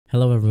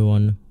Hello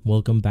everyone,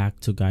 welcome back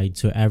to Guide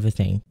to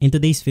Everything. In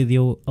today's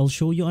video, I'll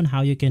show you on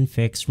how you can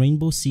fix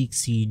Rainbow Six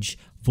Siege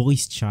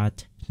voice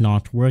chat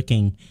not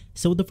working.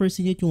 So the first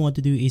thing that you want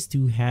to do is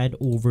to head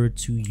over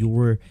to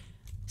your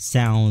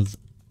sound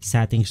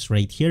settings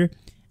right here,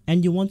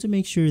 and you want to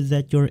make sure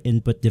that your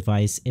input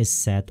device is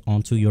set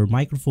onto your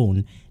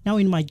microphone. Now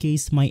in my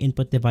case, my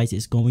input device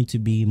is going to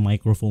be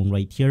microphone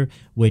right here,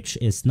 which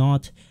is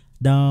not.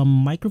 The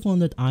microphone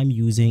that I'm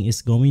using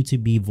is going to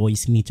be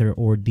voice meter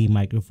or the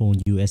microphone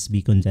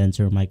USB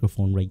condenser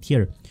microphone right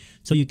here.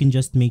 So you can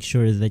just make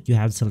sure that you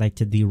have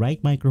selected the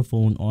right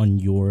microphone on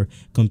your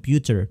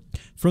computer.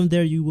 From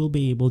there, you will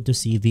be able to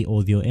see the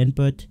audio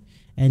input.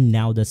 And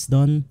now that's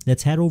done,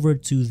 let's head over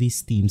to the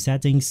Steam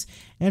settings.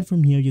 And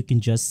from here, you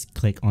can just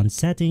click on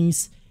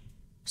settings,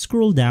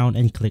 scroll down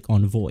and click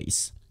on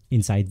voice.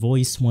 Inside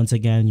voice, once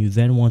again, you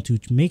then want to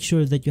make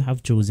sure that you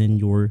have chosen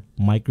your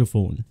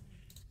microphone.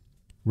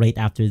 Right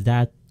after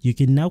that, you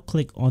can now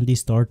click on the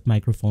Start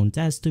Microphone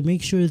Test to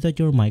make sure that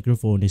your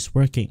microphone is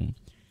working.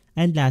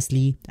 And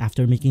lastly,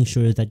 after making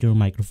sure that your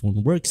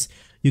microphone works,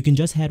 you can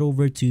just head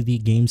over to the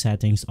game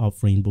settings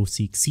of Rainbow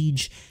Six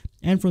Siege.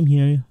 And from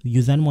here,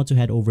 you then want to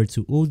head over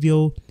to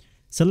audio,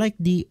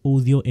 select the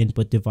audio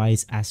input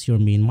device as your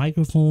main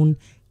microphone,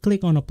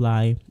 click on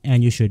apply,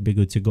 and you should be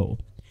good to go.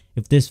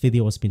 If this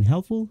video has been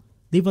helpful,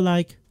 leave a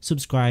like,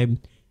 subscribe,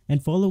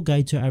 and follow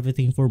Guide to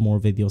Everything for more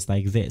videos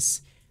like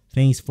this.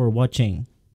 Thanks for watching.